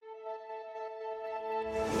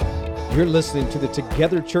You're listening to the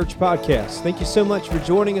Together Church podcast. Thank you so much for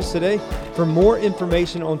joining us today. For more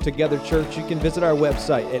information on Together Church, you can visit our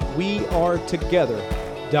website at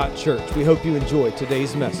wearetogether.church. We hope you enjoy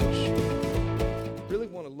today's message. Really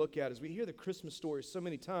want to look at as we hear the Christmas story so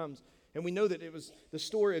many times, and we know that it was the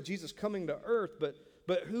story of Jesus coming to earth,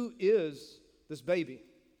 but who is this baby?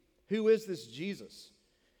 Who is this Jesus?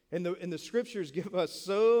 And the scriptures give us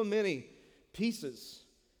so many pieces,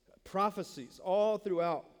 prophecies all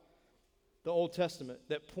throughout the Old Testament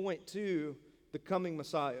that point to the coming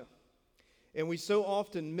Messiah. And we so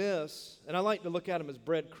often miss, and I like to look at them as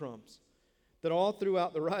breadcrumbs, that all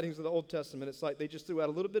throughout the writings of the Old Testament, it's like they just threw out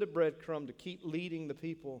a little bit of breadcrumb to keep leading the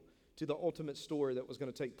people to the ultimate story that was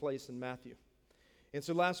going to take place in Matthew. And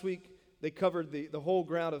so last week, they covered the whole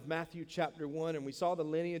ground of Matthew chapter 1, and we saw the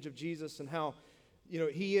lineage of Jesus and how,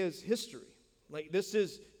 he is history. Like, this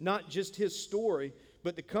is not just his story,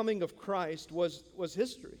 but the coming of Christ was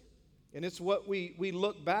history. And it's what we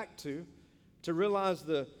look back to realize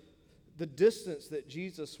the distance that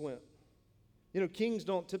Jesus went. Kings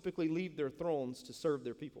don't typically leave their thrones to serve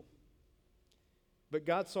their people. But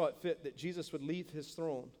God saw it fit that Jesus would leave his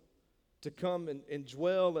throne to come and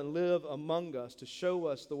dwell and live among us, to show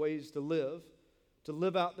us the ways to live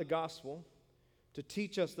out the gospel, to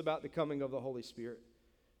teach us about the coming of the Holy Spirit,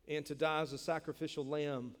 and to die as a sacrificial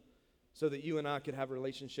lamb so that you and I could have a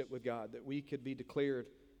relationship with God, that we could be declared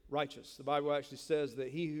righteous. The Bible actually says that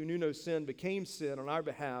he who knew no sin became sin on our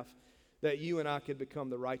behalf, that you and I could become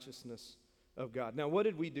the righteousness of God. Now, what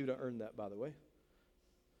did we do to earn that, by the way?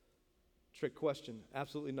 Trick question.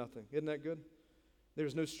 Absolutely nothing. Isn't that good?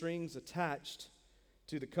 There's no strings attached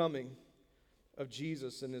to the coming of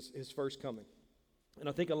Jesus and his first coming. And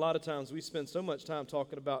I think a lot of times we spend so much time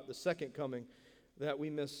talking about the second coming that we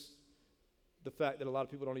miss the fact that a lot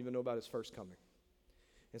of people don't even know about his first coming.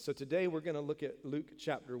 And so today we're going to look at Luke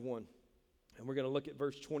chapter 1, and we're going to look at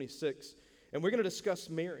verse 26, and we're going to discuss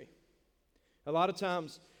Mary. A lot of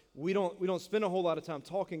times we don't spend a whole lot of time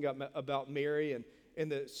talking about Mary and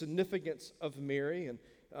the significance of Mary, and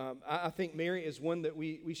I think Mary is one that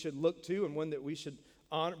we should look to and one that we should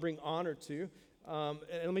bring honor to. And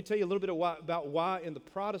let me tell you a little bit about why in the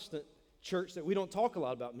Protestant church that we don't talk a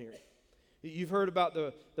lot about Mary. You've heard about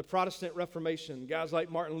the Protestant Reformation, guys like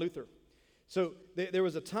Martin Luther. So there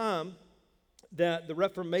was a time that the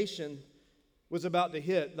Reformation was about to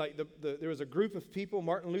hit. Like there was a group of people,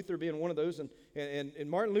 Martin Luther being one of those, and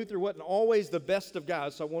Martin Luther wasn't always the best of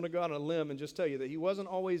guys, so I want to go out on a limb and just tell you that he wasn't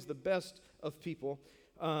always the best of people.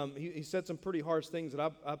 He said some pretty harsh things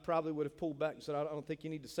that I probably would have pulled back and said, I don't think you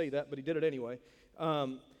need to say that, but he did it anyway. But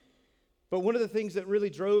one of the things that really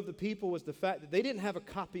drove the people was the fact that they didn't have a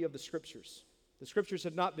copy of the Scriptures. The Scriptures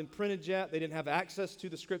had not been printed yet. They didn't have access to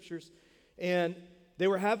the Scriptures. And they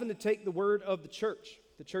were having to take the word of the church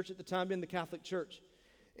at the time being the Catholic Church.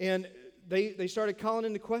 And they started calling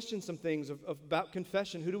into question some things about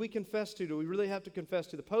confession. Who do we confess to? Do we really have to confess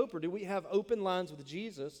to the Pope, or do we have open lines with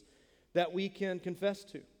Jesus that we can confess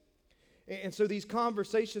to? And so these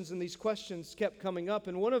conversations and these questions kept coming up.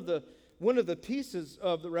 And one of the pieces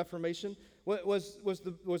of the Reformation was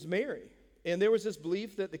Mary. And there was this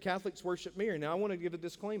belief that the Catholics worship Mary. Now, I want to give a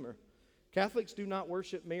disclaimer. Catholics do not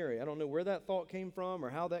worship Mary. I don't know where that thought came from or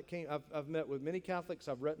how that came. I've met with many Catholics.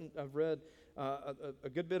 I've read a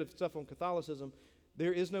good bit of stuff on Catholicism.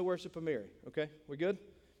 There is no worship of Mary. Okay, we good?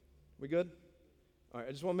 We good? All right.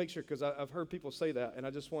 I just want to make sure because I've heard people say that, and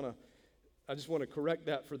I just want to correct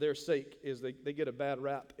that for their sake. Is they get a bad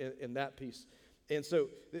rap in that piece, and so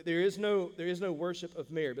there is no worship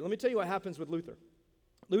of Mary. But let me tell you what happens with Luther.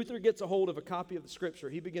 Luther gets a hold of a copy of the Scripture.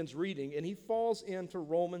 He begins reading, and he falls into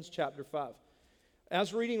Romans chapter 5.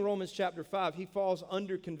 As reading Romans chapter 5, he falls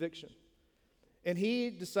under conviction. And he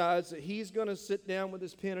decides that he's going to sit down with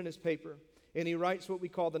his pen and his paper, and he writes what we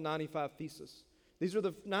call the 95 Theses. These are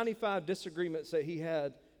the 95 disagreements that he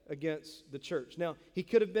had against the church. Now, he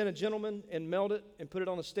could have been a gentleman and mailed it and put it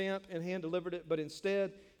on a stamp and hand-delivered it, but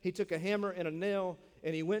instead, he took a hammer and a nail,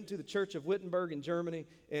 and he went to the church of Wittenberg in Germany,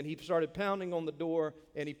 and he started pounding on the door,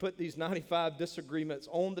 and he put these 95 disagreements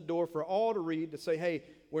on the door for all to read to say, hey,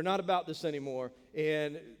 we're not about this anymore.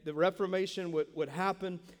 And the Reformation would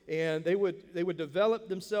happen, and they would develop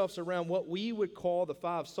themselves around what we would call the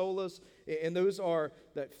five solas, and those are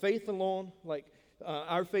that faith alone, like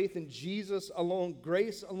our faith in Jesus alone,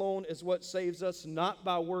 grace alone is what saves us, not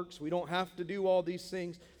by works. We don't have to do all these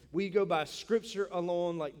things. We go by Scripture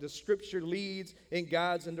alone, like the Scripture leads and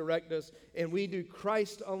guides and directs us. And we do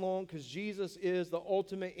Christ alone because Jesus is the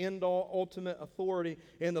ultimate end-all, ultimate authority.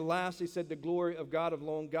 And the last, he said, the glory of God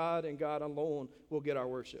alone, God and God alone will get our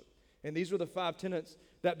worship. And these were the five tenets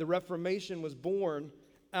that the Reformation was born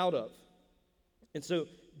out of. And so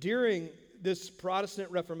during this Protestant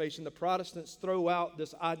Reformation, the Protestants throw out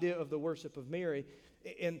this idea of the worship of Mary,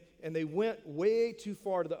 and they went way too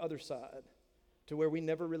far to the other side to where we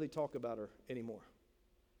never really talk about her anymore.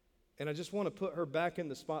 And I just want to put her back in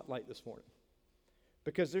the spotlight this morning,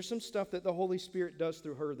 because there's some stuff that the Holy Spirit does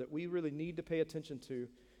through her that we really need to pay attention to,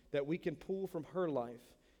 that we can pull from her life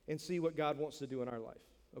and see what God wants to do in our life.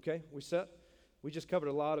 Okay? We set? We just covered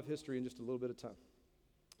a lot of history in just a little bit of time.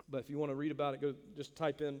 But if you want to read about it, go just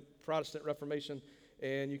type in Protestant Reformation,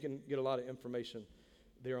 and you can get a lot of information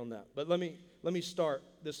there on that. But let me start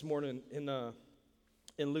this morning in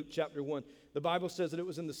Luke chapter 1. The Bible says that it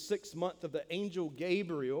was in the 6th month of the angel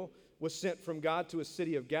Gabriel was sent from God to a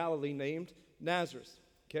city of Galilee named Nazareth.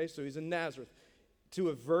 Okay, so he's in Nazareth. To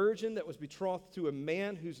a virgin that was betrothed to a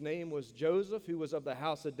man whose name was Joseph, who was of the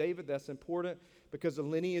house of David. That's important because the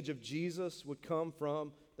lineage of Jesus would come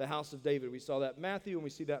from the house of David. We saw that in Matthew, and we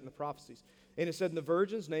see that in the prophecies. And it said the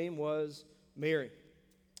virgin's name was Mary.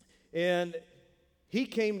 And he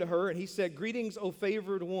came to her, and he said, "Greetings, O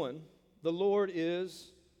favored one, the Lord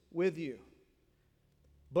is with you."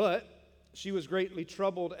 But she was greatly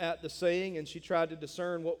troubled at the saying, and she tried to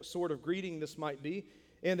discern what sort of greeting this might be.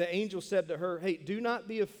 And the angel said to her, "Hey, do not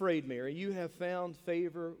be afraid, Mary. You have found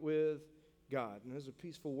favor with God." And those are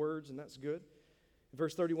peaceful words, and that's good.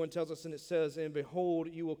 Verse 31 tells us, and it says, "And behold,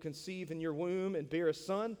 you will conceive in your womb and bear a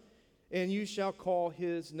son, and you shall call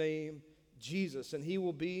his name Jesus. And he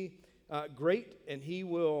will be great, and he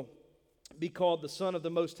will be called the Son of the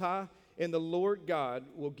Most High. And the Lord God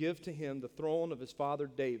will give to him the throne of his father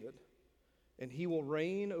David. And he will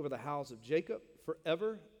reign over the house of Jacob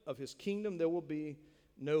forever. Of his kingdom there will be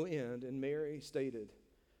no end." And Mary stated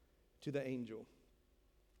to the angel,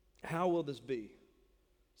 "How will this be,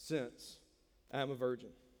 since I am a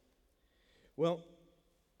virgin?" Well,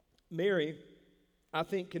 Mary, I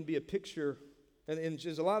think, can be a picture, and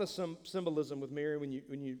there's a lot of some symbolism with Mary when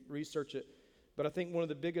you research it. But I think one of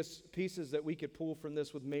the biggest pieces that we could pull from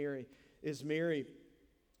this with Mary is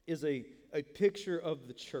a picture of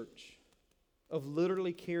the church, of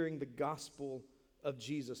literally carrying the gospel of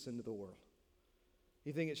Jesus into the world.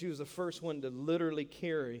 You think that she was the first one to literally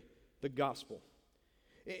carry the gospel.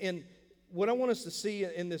 And what I want us to see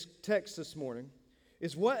in this text this morning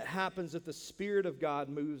is what happens if the Spirit of God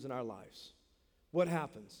moves in our lives. What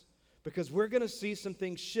happens? Because we're going to see some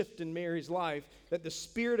things shift in Mary's life, that the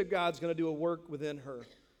Spirit of God's going to do a work within her,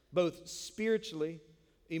 both spiritually,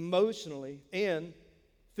 emotionally, and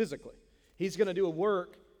physically. He's going to do a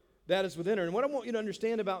work that is within her. And what I want you to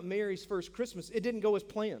understand about Mary's first Christmas, it didn't go as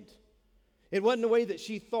planned. It wasn't the way that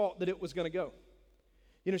she thought that it was going to go.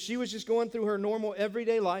 You know, she was just going through her normal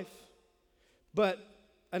everyday life, but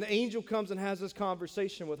an angel comes and has this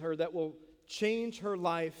conversation with her that will change her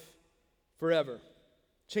life forever.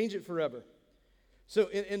 Change it forever. So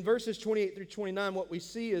in verses 28 through 29, what we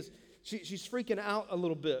see is she's freaking out a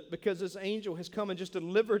little bit because this angel has come and just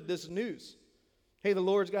delivered this news. Hey, the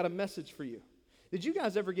Lord's got a message for you. Did you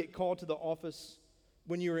guys ever get called to the office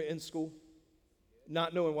when you were in school,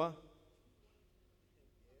 not knowing why?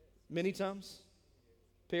 Many times?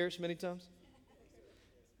 Parish, many times?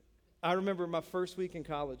 I remember my first week in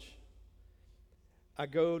college. I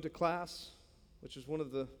go to class, which was one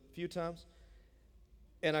of the few times,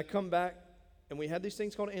 and I come back, and we had these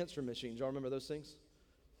things called answering machines. Y'all remember those things?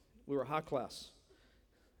 We were high class.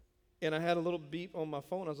 And I had a little beep on my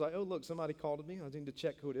phone. I was like, oh, look, somebody called me. I need to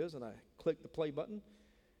check who it is. And I clicked the play button.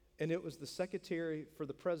 And it was the secretary for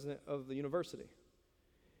the president of the university.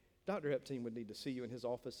 Dr. Epstein would need to see you in his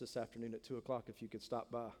office this afternoon at 2 o'clock if you could stop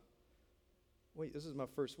by. Wait, this is my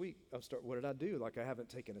first week. What did I do? Like, I haven't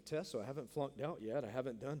taken a test, so I haven't flunked out yet. I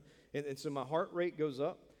haven't done. And so my heart rate goes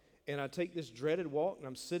up. And I take this dreaded walk, and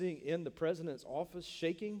I'm sitting in the president's office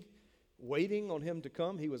shaking, waiting on him to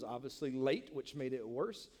come. He was obviously late, which made it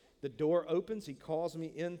worse. The door opens. He calls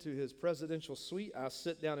me into his presidential suite. I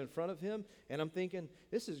sit down in front of him, and I'm thinking,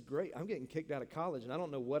 this is great. I'm getting kicked out of college, and I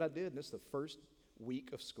don't know what I did, and this is the first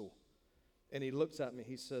week of school. And he looks at me.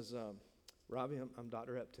 He says, Robbie, I'm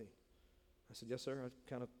Dr. Epstein. I said, yes, sir. I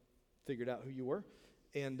kind of figured out who you were.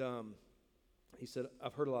 And he said,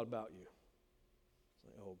 I've heard a lot about you. I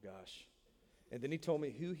was like, oh, gosh. And then he told me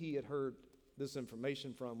who he had heard this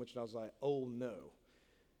information from, which I was like, oh, no.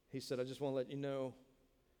 He said, I just want to let you know,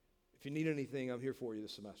 if you need anything, I'm here for you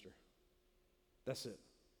this semester. That's it.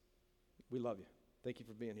 We love you. Thank you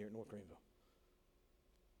for being here at North Greenville.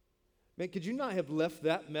 Man, could you not have left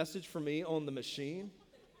that message for me on the machine?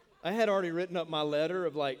 I had already written up my letter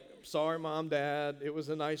of like, sorry, Mom, Dad, it was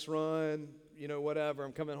a nice run, whatever,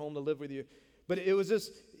 I'm coming home to live with you. But it was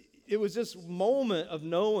this moment of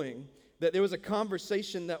knowing that there was a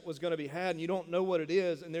conversation that was going to be had, and you don't know what it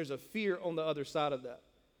is, and there's a fear on the other side of that.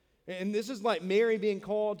 And this is like Mary being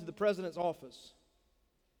called to the president's office.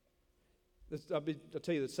 I'll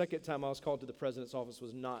tell you, the second time I was called to the president's office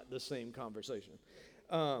was not the same conversation.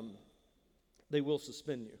 They will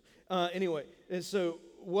suspend you. Anyway, and so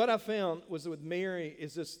what I found was that with Mary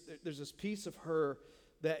is there's this piece of her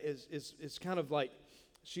that is kind of like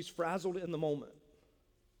she's frazzled in the moment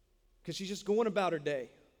because she's just going about her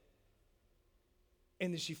day.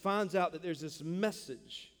 And then she finds out that there's this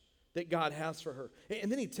message that God has for her.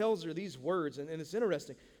 And then he tells her these words, and it's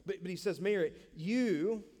interesting. But he says, Mary,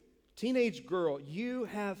 you, teenage girl, you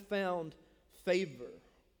have found favor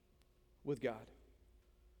with God.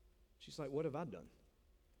 She's like, what have I done?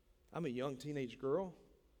 I'm a young teenage girl,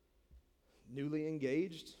 newly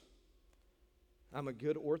engaged. I'm a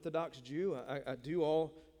good Orthodox Jew. I do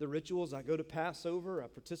all the rituals. I go to Passover. I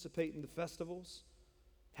participate in the festivals.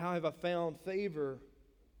 How have I found favor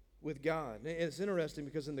with God? And it's interesting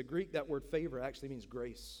because in the Greek, that word favor actually means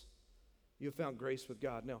grace. You have found grace with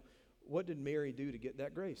God. Now, what did Mary do to get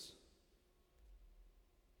that grace?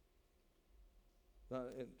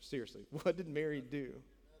 Seriously, what did Mary do?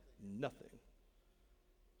 Nothing.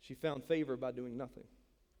 She found favor by doing nothing.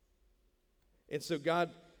 And so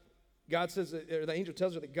God says, or the angel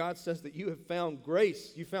tells her that God says that you have found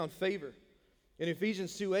grace, you found favor. In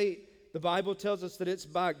Ephesians 2:8, the Bible tells us that it's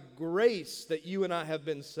by grace that you and I have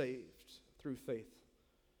been saved through faith.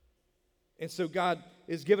 And so God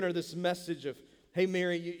is giving her this message of, hey,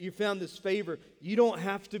 Mary, you found this favor. You don't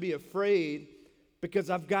have to be afraid because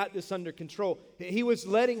I've got this under control. He was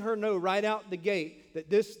letting her know right out the gate that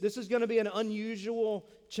this is going to be an unusual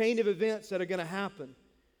chain of events that are going to happen.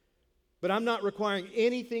 But I'm not requiring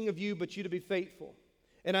anything of you but you to be faithful.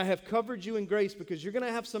 And I have covered you in grace because you're going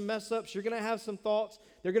to have some mess ups. You're going to have some thoughts.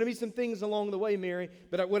 There are going to be some things along the way, Mary.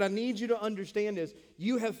 But what I need you to understand is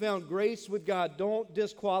you have found grace with God. Don't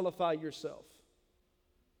disqualify yourself.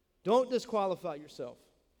 Don't disqualify yourself.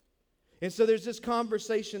 And so there's this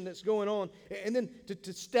conversation that's going on. And then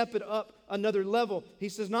to step it up another level, he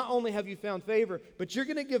says, not only have you found favor, but you're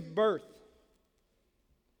going to give birth.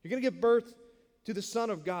 You're going to give birth to the Son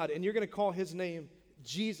of God, and you're going to call his name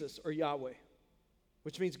Jesus or Yahweh,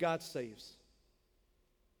 which means God saves.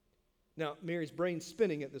 Now, Mary's brain's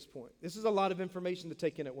spinning at this point. This is a lot of information to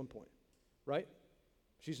take in at one point, right?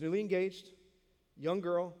 She's newly engaged, young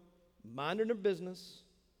girl, minding her business,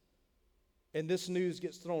 and this news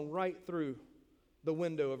gets thrown right through the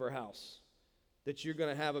window of her house that you're going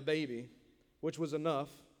to have a baby, which was enough,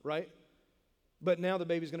 right? But now the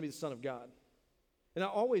baby's going to be the Son of God. And I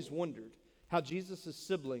always wondered how Jesus'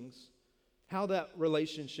 siblings, how that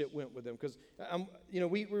relationship went with them. Because,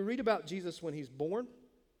 we read about Jesus when he's born,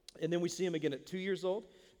 and then we see him again at 2 years old,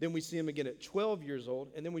 then we see him again at 12 years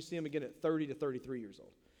old, and then we see him again at 30 to 33 years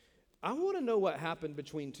old. I want to know what happened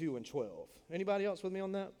between 2 and 12. Anybody else with me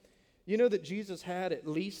on that? You know that Jesus had at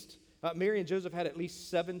least, Mary and Joseph had at least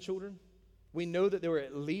 7 children. We know that there were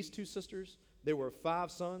at least 2 sisters. There were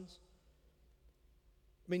 5 sons.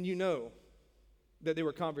 I mean, you know that there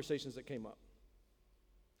were conversations that came up.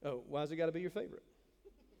 Oh, why has it got to be your favorite?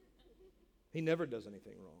 He never does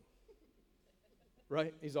anything wrong.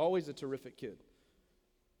 Right? He's always a terrific kid.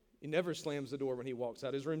 He never slams the door when he walks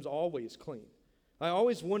out. His room's always clean. I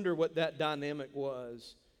always wonder what that dynamic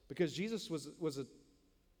was because Jesus was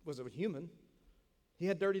a human. He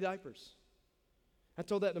had dirty diapers. I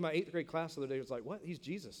told that to my 8th grade class the other day. It was like, what? He's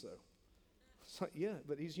Jesus, though. It's like, yeah,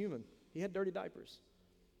 but he's human. He had dirty diapers.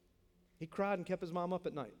 He cried and kept his mom up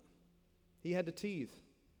at night. He had to teethe,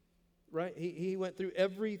 right? He went through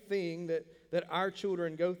everything that our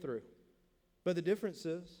children go through. But the difference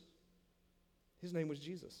is, his name was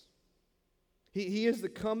Jesus. He is the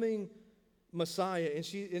coming Messiah.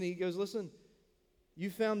 And he goes, listen,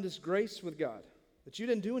 you found this grace with God, that you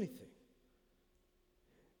didn't do anything.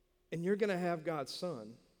 And you're going to have God's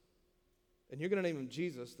Son, and you're going to name him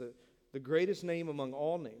Jesus, the greatest name among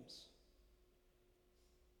all names.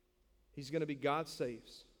 He's going to be God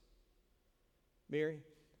saves. Mary,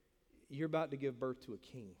 you're about to give birth to a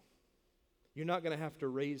king. You're not going to have to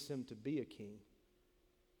raise him to be a king.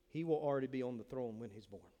 He will already be on the throne when he's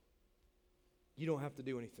born. You don't have to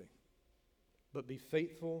do anything, but be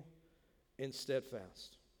faithful and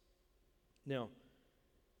steadfast. Now,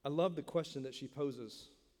 I love the question that she poses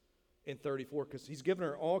in 34 because he's given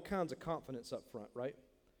her all kinds of confidence up front, right?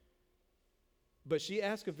 But she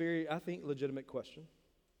asks a very, I think, legitimate question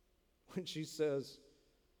when she says,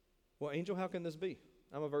 well, angel, how can this be?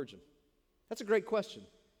 I'm a virgin. That's a great question.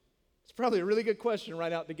 It's probably a really good question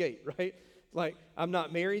right out the gate, right? Like, I'm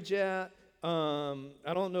not married yet.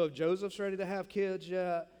 I don't know if Joseph's ready to have kids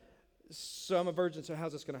yet. So I'm a virgin, so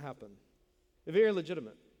how's this going to happen? Very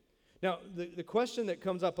legitimate. Now, the question that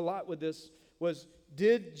comes up a lot with this was,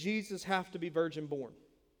 did Jesus have to be virgin born?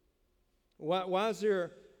 Why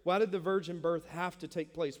did the virgin birth have to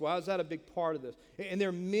take place? Why is that a big part of this? And there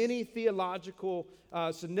are many theological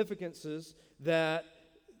significances that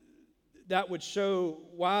would show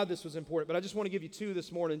why this was important. But I just want to give you two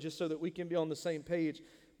this morning just so that we can be on the same page.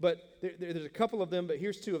 But there's a couple of them, but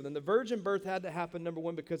here's two of them. The virgin birth had to happen, number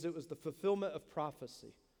one, because it was the fulfillment of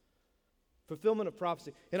prophecy. Fulfillment of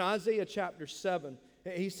prophecy. In Isaiah chapter 7,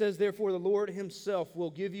 he says, therefore the Lord himself will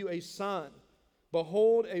give you a sign.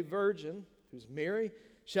 Behold, a virgin, who's Mary,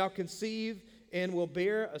 shall conceive and will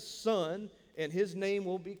bear a son, and his name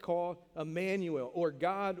will be called Emmanuel, or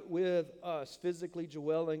God with us, physically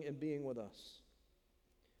dwelling and being with us.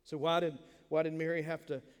 So why did Mary have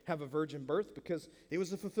to have a virgin birth? Because it was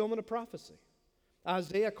the fulfillment of prophecy.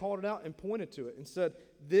 Isaiah called it out and pointed to it and said,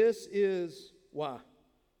 this is why.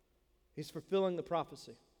 He's fulfilling the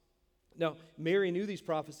prophecy. Now, Mary knew these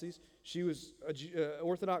prophecies. She was an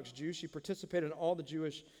Orthodox Jew. She participated in all the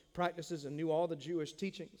Jewish practices and knew all the Jewish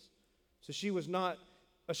teachings. So she was not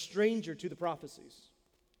a stranger to the prophecies.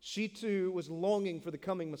 She too was longing for the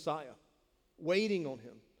coming Messiah, waiting on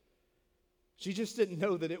him. She just didn't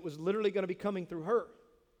know that it was literally going to be coming through her.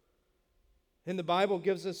 And the Bible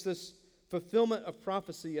gives us this fulfillment of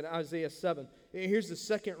prophecy in Isaiah 7. And here's the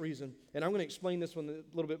second reason, and I'm going to explain this one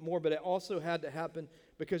a little bit more, but it also had to happen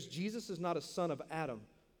because Jesus is not a son of Adam,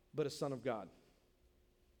 but a son of God.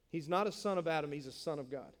 He's not a son of Adam, he's a son of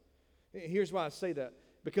God. Here's why I say that.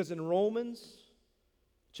 Because in Romans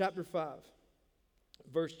chapter 5,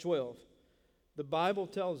 verse 12, the Bible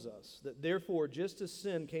tells us that therefore, just as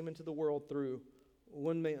sin came into the world through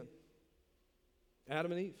one man,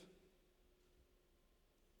 Adam and Eve.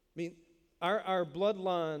 I mean, our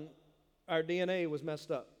bloodline, our DNA was messed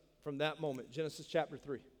up from that moment, Genesis chapter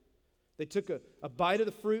 3. They took a bite of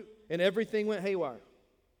the fruit and everything went haywire.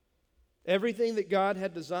 Everything that God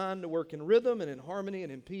had designed to work in rhythm and in harmony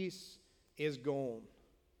and in peace is gone.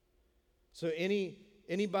 So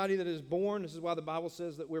anybody that is born, this is why the Bible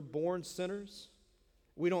says that we're born sinners.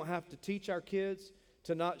 We don't have to teach our kids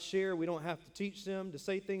to not share. We don't have to teach them to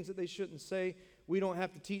say things that they shouldn't say. We don't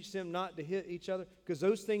have to teach them not to hit each other because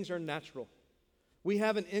those things are natural. We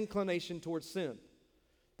have an inclination towards sin.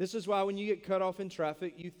 This is why when you get cut off in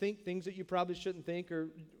traffic, you think things that you probably shouldn't think or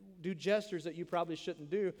do gestures that you probably shouldn't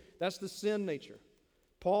do. That's the sin nature.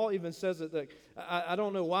 Paul even says that I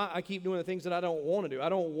don't know why I keep doing the things that I don't want to do. I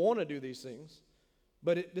don't want to do these things,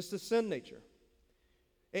 but it's the sin nature.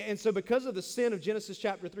 And so because of the sin of Genesis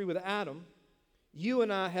chapter 3 with Adam, you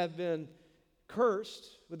and I have been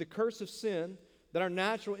cursed with the curse of sin, that our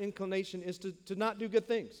natural inclination is to not do good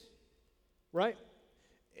things, right?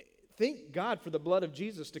 Thank God for the blood of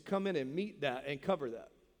Jesus to come in and meet that and cover that,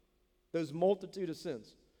 those multitude of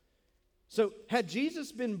sins. So had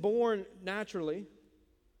Jesus been born naturally,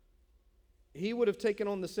 he would have taken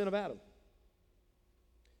on the sin of Adam.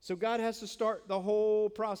 So God has to start the whole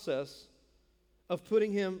process of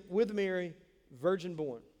putting him with Mary, virgin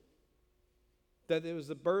born. That it was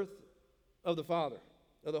the birth of the Father,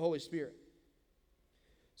 of the Holy Spirit.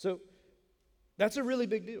 So that's a really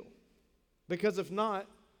big deal. Because if not,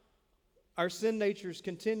 our sin natures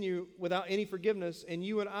continue without any forgiveness, and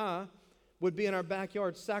you and I would be in our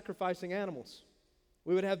backyard sacrificing animals.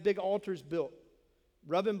 We would have big altars built,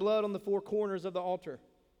 rubbing blood on the four corners of the altar,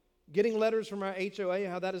 getting letters from our HOA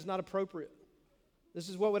how that is not appropriate. This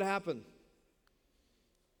is what would happen.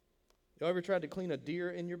 You ever tried to clean a deer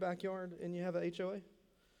in your backyard and you have a HOA?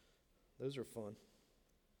 Those are fun.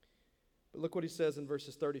 But look what he says in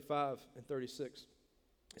verses 35 and 36.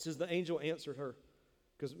 It says, the angel answered her.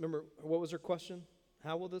 Because remember, what was her question?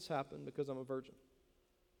 How will this happen? Because I'm a virgin.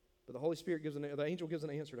 But the angel gives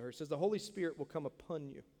an answer to her. It says, the Holy Spirit will come upon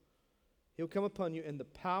you. He'll come upon you, and the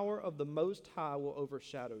power of the Most High will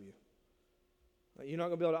overshadow you. Now, you're not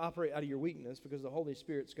going to be able to operate out of your weakness because the Holy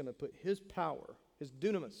Spirit's going to put his power, his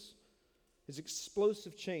dunamis, his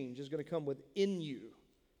explosive change is going to come within you.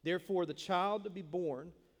 Therefore, the child to be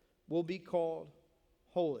born will be called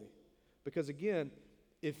holy. Because again,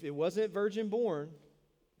 if it wasn't virgin born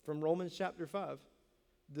from Romans chapter 5,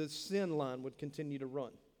 the sin line would continue to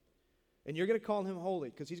run. And you're going to call him holy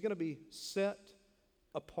because he's going to be set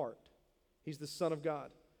apart. He's the Son of God.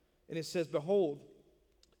 And it says, behold,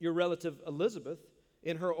 your relative Elizabeth,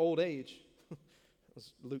 in her old age,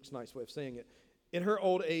 that's Luke's nice way of saying it, in her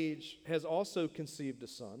old age has also conceived a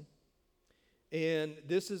son. And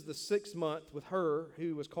this is the 6th month with her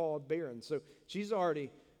who was called barren. So she's already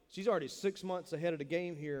 6 months ahead of the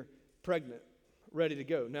game here, pregnant, ready to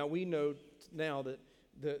go. Now we know now that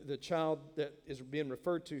the child that is being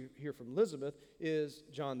referred to here from Elizabeth is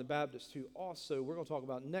John the Baptist, who also, we're going to talk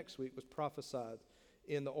about next week, was prophesied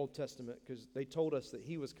in the Old Testament because they told us that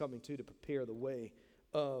he was coming to prepare the way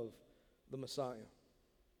of the Messiah.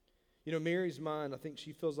 You know, Mary's mind, I think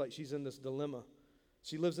she feels like she's in this dilemma.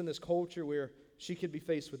 She lives in this culture where she could be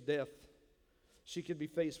faced with death. She could be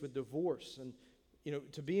faced with divorce. And, you know,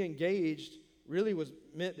 to be engaged really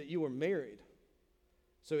meant that you were married.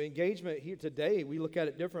 So engagement here today, we look at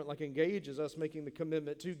it different. Like engage is us making the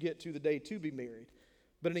commitment to get to the day to be married.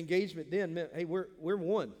 But an engagement then meant, hey, we're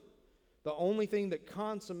one. The only thing that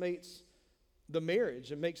consummates the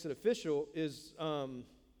marriage and makes it official is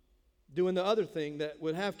doing the other thing that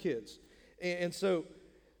would have kids. And so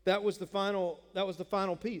that was the final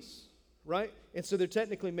piece, right? And so they're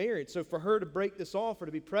technically married. So for her to break this off or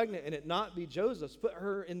to be pregnant and it not be Joseph's, put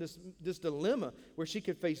her in this dilemma where she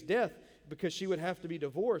could face death because she would have to be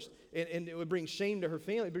divorced, and it would bring shame to her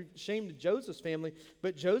family, bring shame to Joseph's family.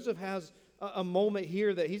 But Joseph has a moment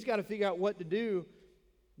here that he's got to figure out what to do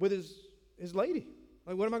with his lady.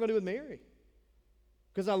 Like, what am I going to do with Mary?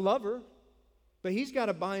 Because I love her, but he's got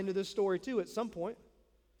to buy into this story too at some point.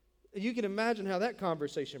 You can imagine how that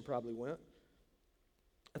conversation probably went.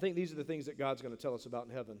 I think these are the things that God's going to tell us about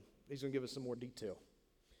in heaven. He's going to give us some more detail.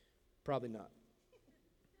 Probably not.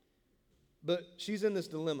 But she's in this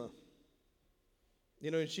dilemma. You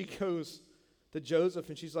know, and she goes to Joseph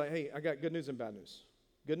and she's like, hey, I got good news and bad news.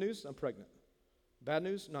 Good news, I'm pregnant. Bad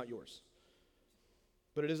news, not yours.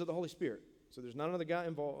 But it is of the Holy Spirit. So there's not another guy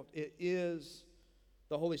involved. It is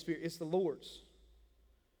the Holy Spirit. It's the Lord's.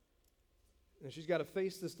 And she's got to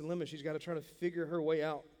face this dilemma. She's got to try to figure her way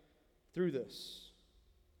out through this.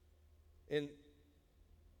 And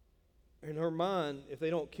in her mind, if they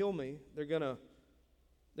don't kill me, they're gonna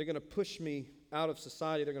push me out of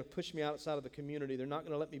society. They're going to push me outside of the community. They're not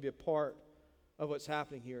going to let me be a part of what's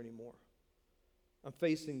happening here anymore. I'm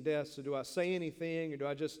facing death, so do I say anything or do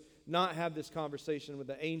I just not have this conversation with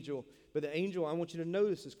the angel? But the angel, I want you to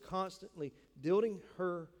notice, is constantly building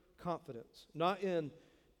her confidence, not in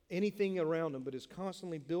anything around him, but is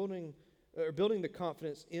constantly building the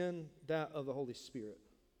confidence in that of the Holy Spirit.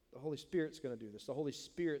 The Holy Spirit's going to do this. The Holy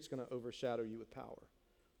Spirit's going to overshadow you with power.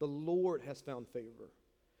 The Lord has found favor.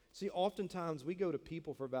 See, oftentimes we go to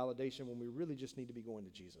people for validation when we really just need to be going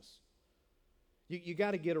to Jesus. You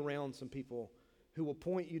got to get around some people who will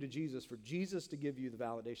point you to Jesus for Jesus to give you the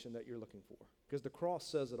validation that you're looking for, because the cross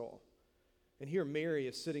says it all. And here Mary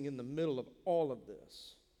is sitting in the middle of all of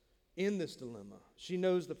this, in this dilemma. She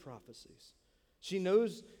knows the prophecies. She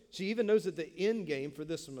even knows that the end game for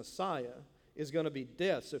this Messiah is going to be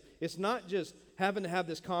death. So it's not just having to have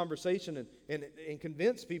this conversation and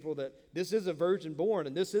convince people that this is a virgin born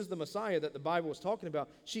and this is the Messiah that the Bible was talking about.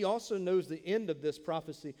 She also knows the end of this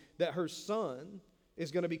prophecy, that her son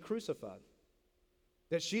is going to be crucified.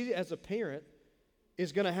 That she, as a parent,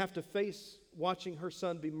 is going to have to face watching her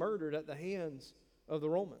son be murdered at the hands of the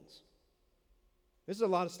Romans. This is a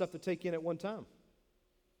lot of stuff to take in at one time.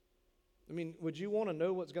 I mean, would you want to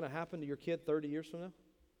know what's going to happen to your kid 30 years from now?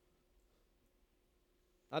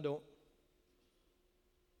 I don't.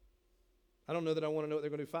 I don't know that I want to know what they're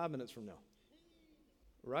going to do 5 minutes from now.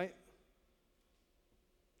 Right?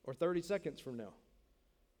 Or 30 seconds from now.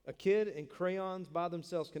 A kid and crayons by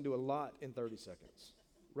themselves can do a lot in 30 seconds.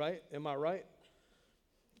 Right? Am I right?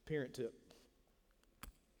 Parent tip.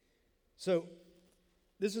 So,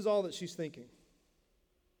 this is all that she's thinking.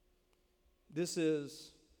 This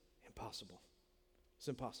is impossible. It's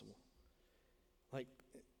impossible. Like,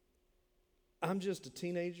 I'm just a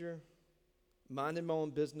teenager, minding my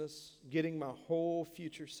own business, getting my whole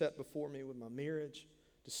future set before me with my marriage,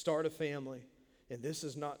 to start a family, and this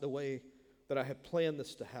is not the way that I had planned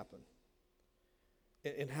this to happen.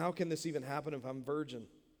 And how can this even happen if I'm virgin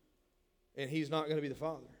and he's not going to be the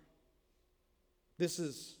father? This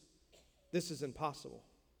is impossible.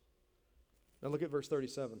 Now look at verse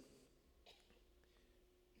 37.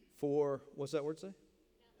 For, what's that word say? Nothing.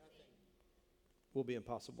 Will be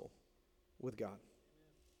impossible with God.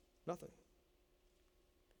 Nothing.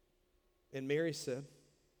 And Mary said,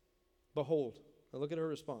 behold, now look at her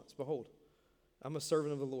response. Behold, I'm a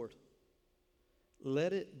servant of the Lord.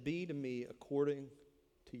 Let it be to me according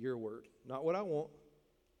to your word. Not what I want,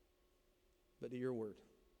 but to your word.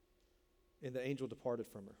 And the angel departed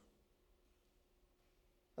from her.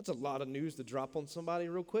 That's a lot of news to drop on somebody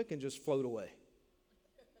real quick and just float away.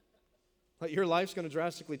 Like, your life's going to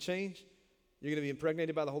drastically change. You're going to be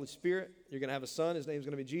impregnated by the Holy Spirit. You're going to have a son. His name's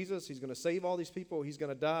going to be Jesus. He's going to save all these people. He's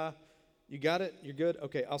going to die. You got it? You're good?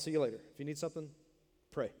 Okay, I'll see you later. If you need something,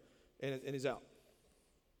 pray. And he's out.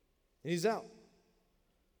 And he's out.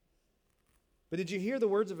 But did you hear the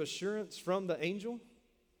words of assurance from the angel?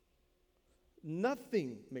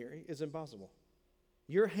 Nothing, Mary, is impossible.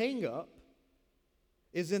 Your hang up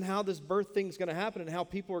is in how this birth thing's going to happen and how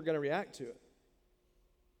people are going to react to it.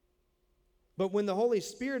 But when the Holy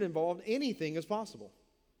Spirit involved, anything is possible.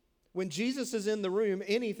 When Jesus is in the room,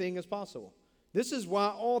 anything is possible. This is why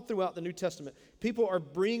all throughout the New Testament, people are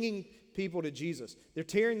bringing people to Jesus. They're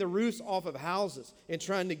tearing the roofs off of houses and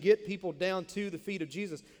trying to get people down to the feet of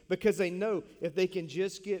Jesus because they know if they can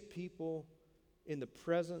just get people in the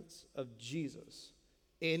presence of Jesus,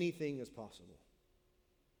 anything is possible.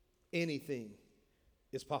 Anything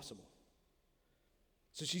is possible.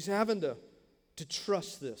 So she's having to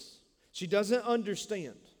trust this. She doesn't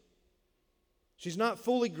understand. She's not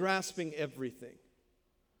fully grasping everything.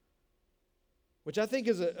 Which I think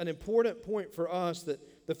is an important point for us,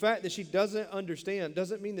 that the fact that she doesn't understand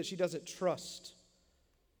doesn't mean that she doesn't trust.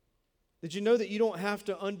 Did you know that you don't have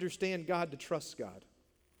to understand God to trust God?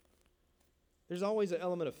 There's always an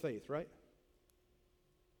element of faith, right?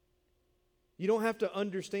 You don't have to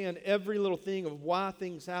understand every little thing of why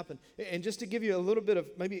things happen. And just to give you a little bit of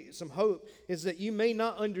maybe some hope is that you may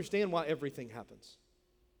not understand why everything happens.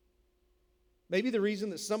 Maybe the reason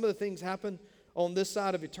that some of the things happen on this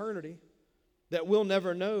side of eternity that we'll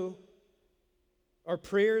never know are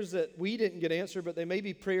prayers that we didn't get answered, but they may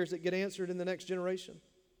be prayers that get answered in the next generation.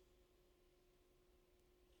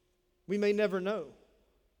 We may never know.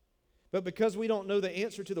 But because we don't know the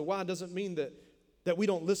answer to the why doesn't mean that we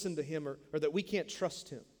don't listen to Him or that we can't trust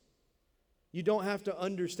Him. You don't have to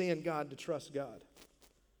understand God to trust God.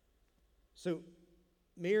 So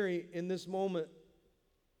Mary, in this moment,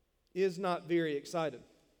 is not very excited.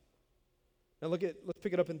 Now let's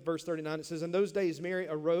pick it up in verse 39. It says, "In those days Mary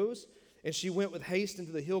arose, and she went with haste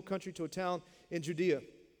into the hill country to a town in Judea.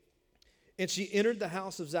 And she entered the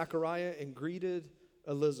house of Zechariah and greeted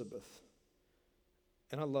Elizabeth."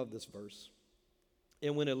 And I love this verse.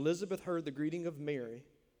 "And when Elizabeth heard the greeting of Mary,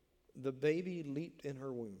 the baby leaped in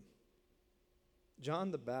her womb."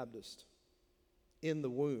 John the Baptist, in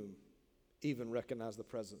the womb, even recognized the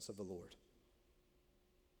presence of the Lord.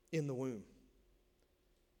 In the womb.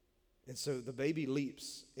 And so the baby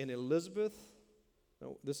leaps. And Elizabeth,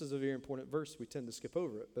 now this is a very important verse. We tend to skip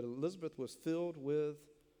over it. But Elizabeth was filled with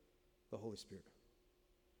the Holy Spirit.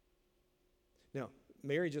 Now,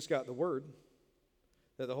 Mary just got the word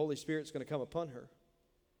that the Holy Spirit's going to come upon her.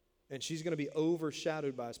 And she's going to be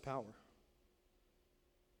overshadowed by His power.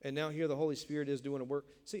 And now here the Holy Spirit is doing a work.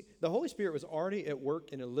 See, the Holy Spirit was already at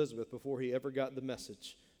work in Elizabeth before He ever got the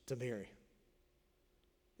message to Mary.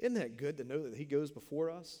 Isn't that good to know that He goes before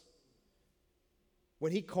us?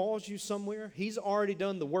 When He calls you somewhere, He's already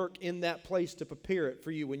done the work in that place to prepare it for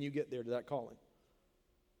you when you get there to that calling.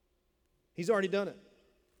 He's already done it.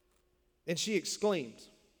 And she exclaimed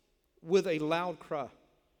with a loud cry,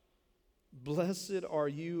 "Blessed are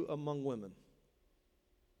you among women,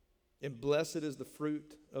 and blessed is the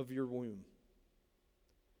fruit of your womb."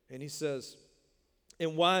 And He says,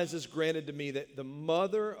 "And why is this granted to me, that the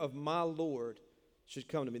mother of my Lord should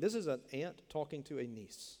come to me?" This is an aunt talking to a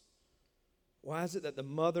niece. Why is it that the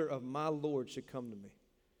mother of my Lord should come to me?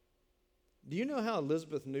 Do you know how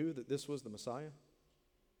Elizabeth knew that this was the Messiah?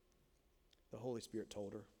 The Holy Spirit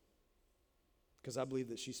told her. Because I believe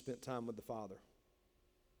that she spent time with the Father.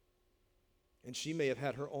 And she may have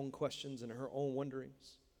had her own questions and her own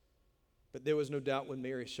wonderings. But there was no doubt when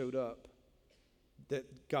Mary showed up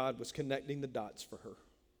that God was connecting the dots for her.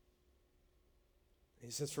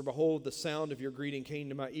 He says, "For behold, the sound of your greeting came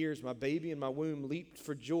to my ears. My baby in my womb leaped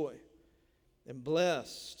for joy. And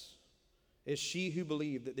blessed is she who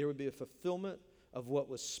believed that there would be a fulfillment of what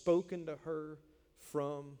was spoken to her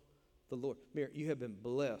from the Lord." Mary, you have been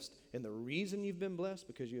blessed. And the reason you've been blessed,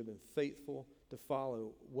 because you have been faithful to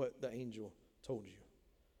follow what the angel told you.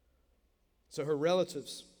 So her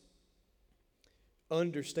relatives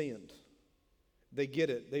understand. They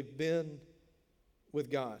get it. They've been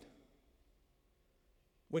with God.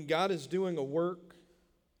 When God is doing a work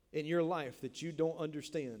in your life that you don't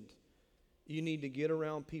understand, you need to get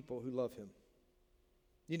around people who love Him.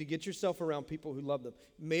 You need to get yourself around people who love them.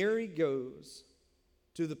 Mary goes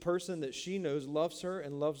to the person that she knows loves her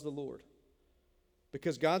and loves the Lord,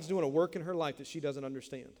 because God's doing a work in her life that she doesn't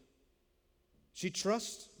understand. She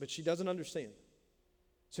trusts, but she doesn't understand.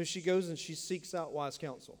 So she goes and she seeks out wise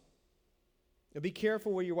counsel. And be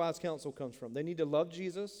careful where your wise counsel comes from. They need to love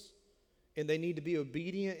Jesus, and they need to be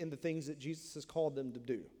obedient in the things that Jesus has called them to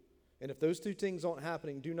do. And if those two things aren't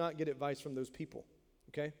happening, do not get advice from those people,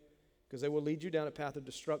 okay? Because they will lead you down a path of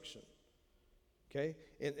destruction, okay?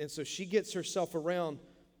 And so she gets herself around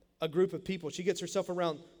a group of people. She gets herself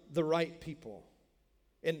around the right people.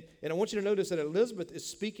 And I want you to notice that Elizabeth is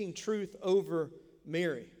speaking truth over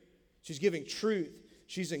Mary. She's giving truth.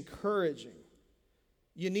 She's encouraging.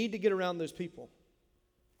 You need to get around those people.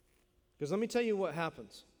 Because let me tell you what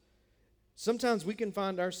happens. Sometimes we can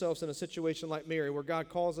find ourselves in a situation like Mary where God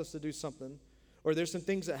calls us to do something, or there's some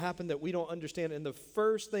things that happen that we don't understand, and the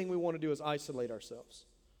first thing we want to do is isolate ourselves.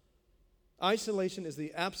 Isolation is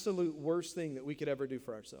the absolute worst thing that we could ever do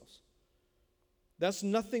for ourselves. That's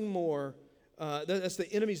nothing more, that's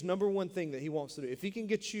the enemy's number one thing that he wants to do. If he can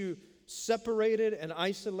get you separated and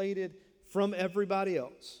isolated from everybody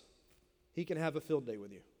else, he can have a field day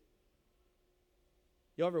with you.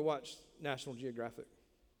 You ever watch National Geographic?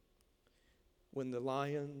 When the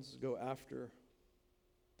lions go after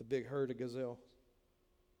the big herd of gazelles,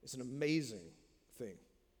 it's an amazing thing.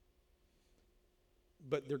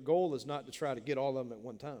 But their goal is not to try to get all of them at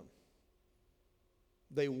one time.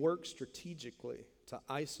 They work strategically to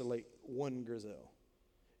isolate one gazelle.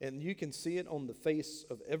 And you can see it on the face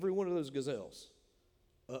of every one of those gazelles.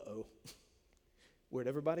 Uh-oh. Where'd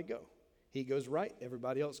everybody go? He goes right,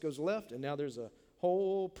 everybody else goes left, and now there's a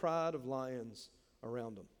whole pride of lions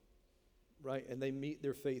around them. Right? And they meet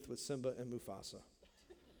their fate with Simba and Mufasa.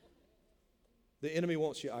 The enemy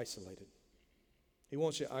wants you isolated. He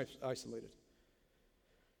wants you isolated.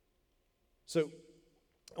 So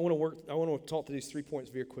I want to talk to these 3 points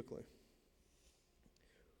very quickly.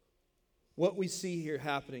 What we see here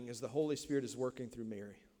happening is the Holy Spirit is working through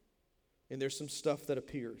Mary. And there's some stuff that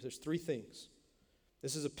appears. There's 3 things.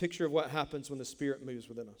 This is a picture of what happens when the Spirit moves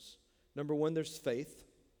within us. Number 1, there's faith.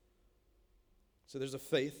 So there's a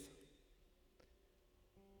faith.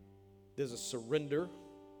 There's a surrender,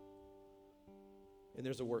 and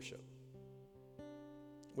there's a worship.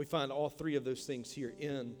 We find all 3 of those things here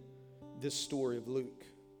in this story of Luke.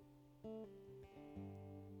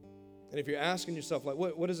 And if you're asking yourself, like,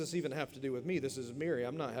 what does this even have to do with me? This is Mary.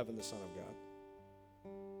 I'm not having the Son of God.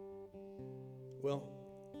 Well,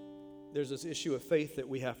 there's this issue of faith that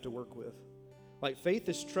we have to work with. Like, faith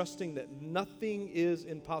is trusting that nothing is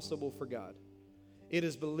impossible for God. It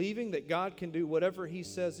is believing that God can do whatever he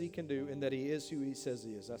says he can do and that he is who he says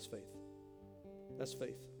he is. That's faith. That's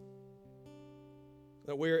faith.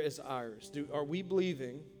 Now, where is ours? Are we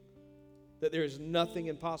believing that there is nothing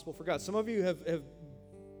impossible for God? Some of you have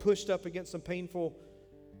pushed up against some painful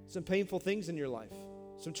things in your life,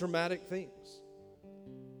 some traumatic things.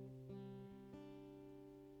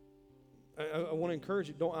 I want to encourage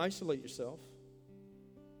you, don't isolate yourself.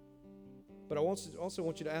 But I also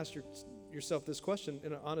want you to ask yourself this question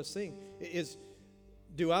in an honest thing is,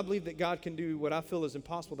 do I believe that God can do what I feel is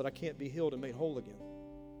impossible, that I can't be healed and made whole again?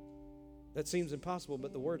 That seems impossible,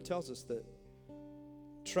 but the Word tells us that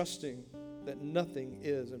trusting that nothing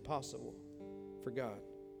is impossible for God.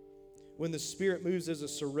 When the Spirit moves, there's a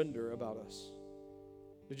surrender about us.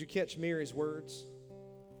 Did you catch Mary's words?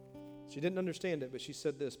 She didn't understand it, but she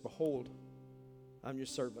said this, "Behold, I'm your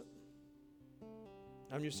servant.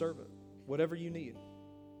 I'm your servant. Whatever you need."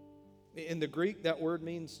 In the Greek, that word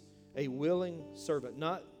means a willing servant,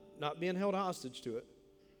 not being held hostage to it,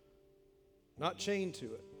 not chained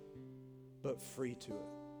to it, but free to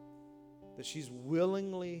it. That she's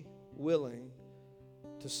willingly willing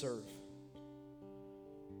to serve.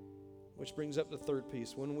 Which brings up the third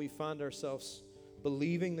piece. When we find ourselves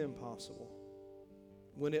believing the impossible,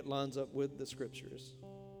 when it lines up with the Scriptures,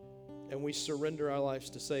 and we surrender our lives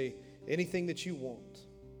to say, anything that you want.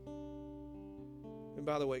 And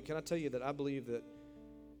by the way, can I tell you that I believe that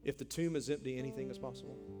if the tomb is empty, anything is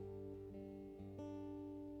possible?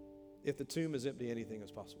 If the tomb is empty, anything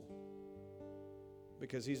is possible.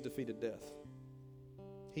 Because he's defeated death.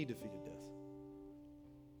 He defeated death.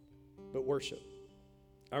 But worship.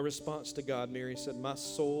 Our response to God, Mary said, "My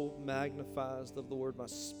soul magnifies the Lord. My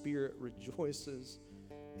spirit rejoices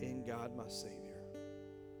in God, my Savior."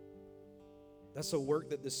 That's a work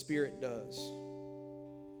that the Spirit does.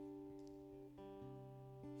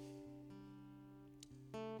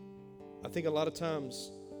 I think a lot of times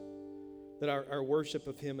that our worship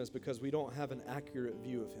of him is because we don't have an accurate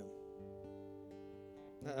view of him.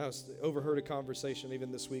 I overheard a conversation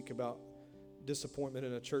even this week about disappointment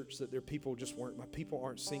in a church that their people just weren't, my people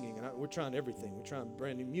aren't singing. And we're trying everything. We're trying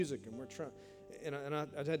brand new music, and we're trying, and I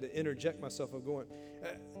had to interject myself of going,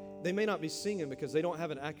 they may not be singing because they don't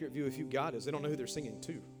have an accurate view of who God is. They don't know who they're singing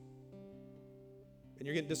to. And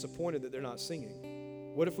you're getting disappointed that they're not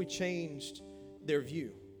singing. What if we changed their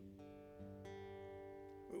view?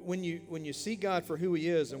 When you see God for who he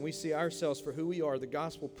is and we see ourselves for who we are, the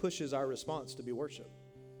gospel pushes our response to be worship.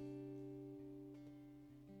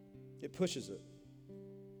 It pushes it.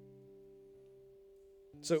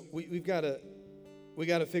 So we We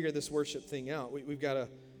got to figure this worship thing out. We got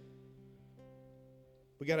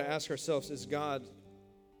to ask ourselves, is God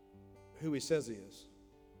who he says he is?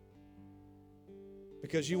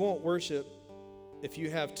 Because you won't worship if you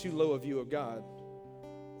have too low a view of God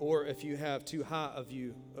or if you have too high a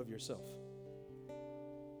view of yourself.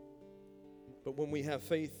 But when we have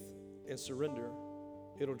faith and surrender,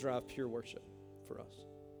 it'll drive pure worship for us.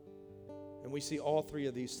 And we see all three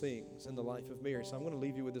of these things in the life of Mary. So I'm going to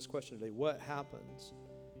leave you with this question today. What happens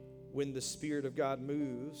when the Spirit of God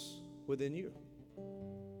moves within you?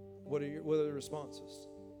 What are the responses?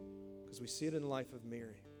 Because we see it in the life of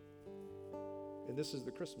Mary. And this is the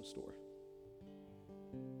Christmas story.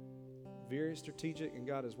 Very strategic, and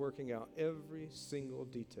God is working out every single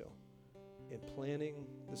detail and planting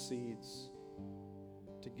the seeds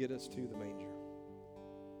to get us to the manger.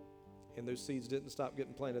 And those seeds didn't stop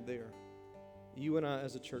getting planted there. You and I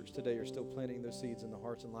as a church today are still planting those seeds in the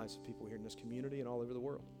hearts and lives of people here in this community and all over the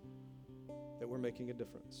world, that we're making a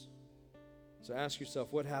difference. So ask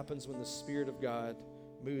yourself, what happens when the Spirit of God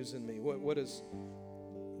moves in me?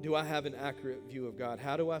 Do I have an accurate view of God?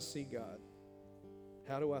 How do I see God?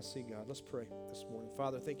 How do I see God? Let's pray this morning.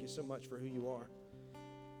 Father, thank you so much for who you are.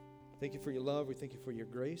 Thank you for your love. We thank you for your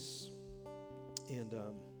grace. And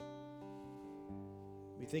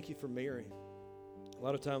we thank you for Mary. A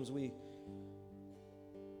lot of times we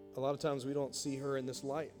don't see her in this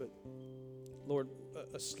light, but Lord,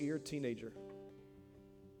 a scared teenager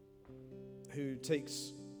who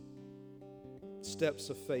takes steps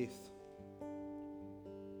of faith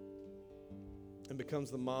and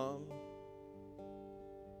becomes the mom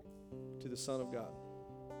to the Son of God.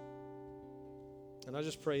 And I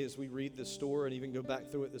just pray as we read this story and even go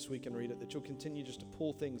back through it this week and read it, that you'll continue just to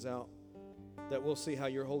pull things out, that we'll see how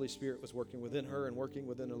your Holy Spirit was working within her and working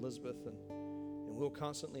within Elizabeth, and we'll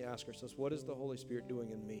constantly ask ourselves, what is the Holy Spirit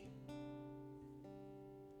doing in me?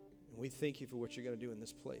 And we thank you for what you're going to do in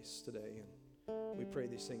this place today, and we pray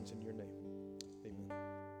these things in your name.